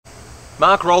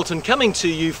Mark Rolton coming to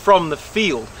you from the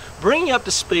field, bringing you up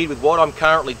to speed with what I'm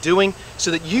currently doing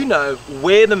so that you know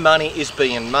where the money is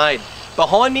being made.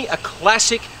 Behind me, a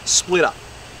classic splitter.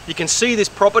 You can see this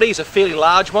property is a fairly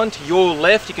large one. To your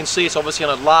left, you can see it's obviously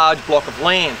on a large block of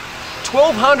land.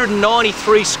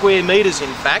 1,293 square metres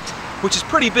in fact, which is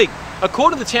pretty big.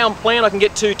 According to the town plan, I can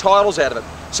get 2 titles out of it.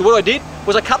 So what I did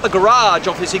was I cut the garage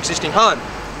off this existing home.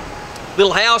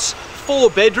 Little house, 4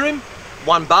 bedroom,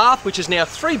 1 bath, which is now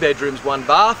 3 bedrooms, 1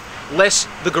 bath, less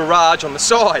the garage on the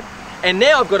side. And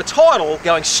now I've got a title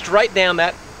going straight down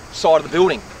that side of the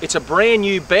building. It's a brand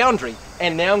new boundary,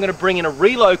 and now I'm going to bring in a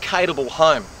relocatable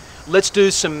home. Let's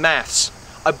do some maths.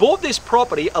 I bought this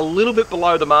property a little bit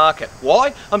below the market.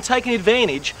 Why? I'm taking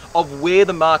advantage of where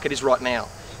the market is right now.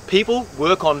 People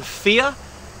work on fear.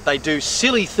 They do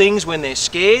silly things when they're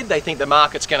scared. They think the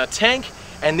market's going to tank,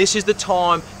 and this is the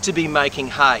time to be making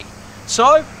hay.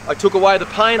 So I took away the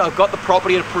pain. I've got the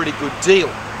property at a pretty good deal.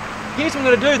 Here's what I'm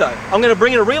going to do though. I'm going to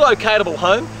bring in a relocatable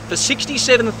home for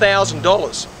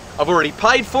 $67,000. I've already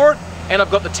paid for it, and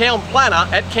I've got the town planner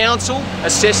at council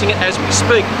assessing it as we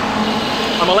speak.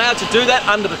 I'm allowed to do that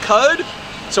under the code,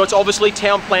 so it's obviously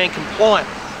town plan compliant.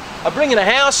 I bring in a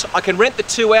house, I can rent the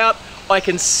 2 out, I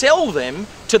can sell them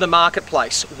to the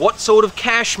marketplace. What sort of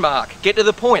cash, Mark? Get to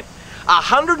the point.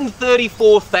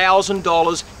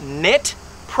 $134,000 net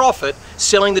profit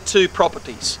selling the 2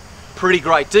 properties. Pretty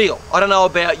great deal. I don't know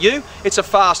about you, it's a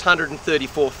fast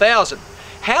 $134,000.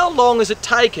 How long has it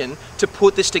taken to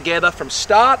put this together from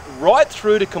start right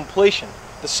through to completion?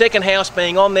 The second house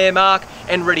being on there, Mark,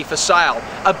 and ready for sale.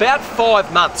 About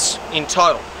 5 months in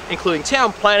total, including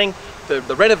town planning,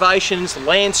 the renovations, the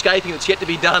landscaping that's yet to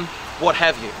be done, what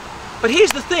have you. But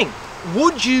here's the thing,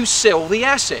 would you sell the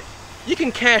asset? You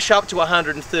can cash up to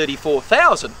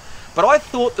 $134,000, but I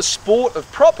thought the sport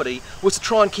of property was to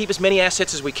try and keep as many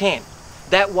assets as we can.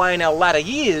 That way in our latter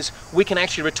years, we can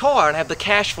actually retire and have the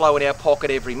cash flow in our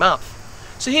pocket every month.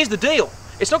 So here's the deal.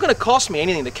 It's not going to cost me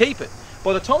anything to keep it.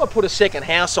 By the time I put a second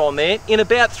house on there, in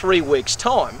about 3 weeks'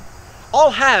 time,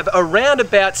 I'll have around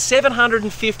about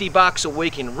 $750 a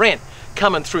week in rent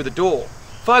coming through the door.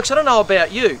 Folks, I don't know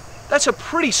about you, that's a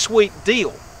pretty sweet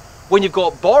deal when you've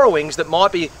got borrowings that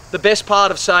might be the best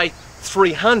part of, say,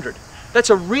 $300. That's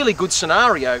a really good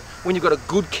scenario when you've got a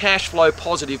good cash flow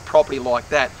positive property like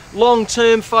that. Long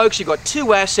term, folks, you've got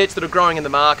 2 assets that are growing in the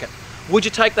market. Would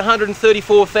you take the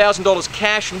 $134,000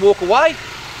 cash and walk away?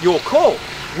 Your call.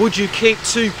 Would you keep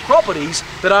 2 properties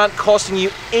that aren't costing you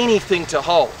anything to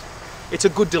hold? It's a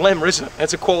good dilemma, isn't it?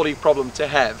 It's a quality problem to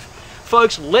have.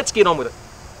 Folks, let's get on with it.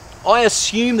 I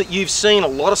assume that you've seen a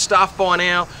lot of stuff by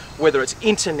now, whether it's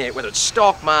internet, whether it's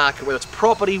stock market, whether it's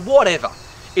property, whatever.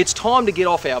 It's time to get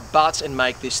off our butts and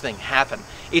make this thing happen.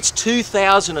 It's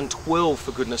 2012,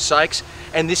 for goodness sakes,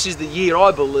 and this is the year,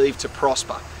 I believe, to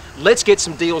prosper. Let's get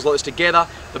some deals like this together.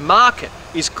 The market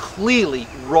is clearly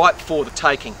ripe for the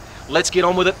taking. Let's get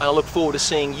on with it, and I look forward to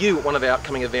seeing you at one of our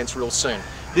upcoming events real soon.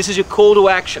 This is your call to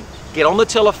action. Get on the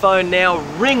telephone now,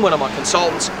 ring one of my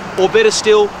consultants, or better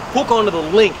still, hook onto the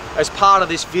link as part of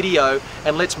this video,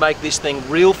 and let's make this thing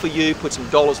real for you, put some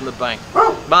dollars in the bank.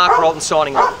 Mark Rolton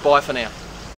signing off. Bye for now.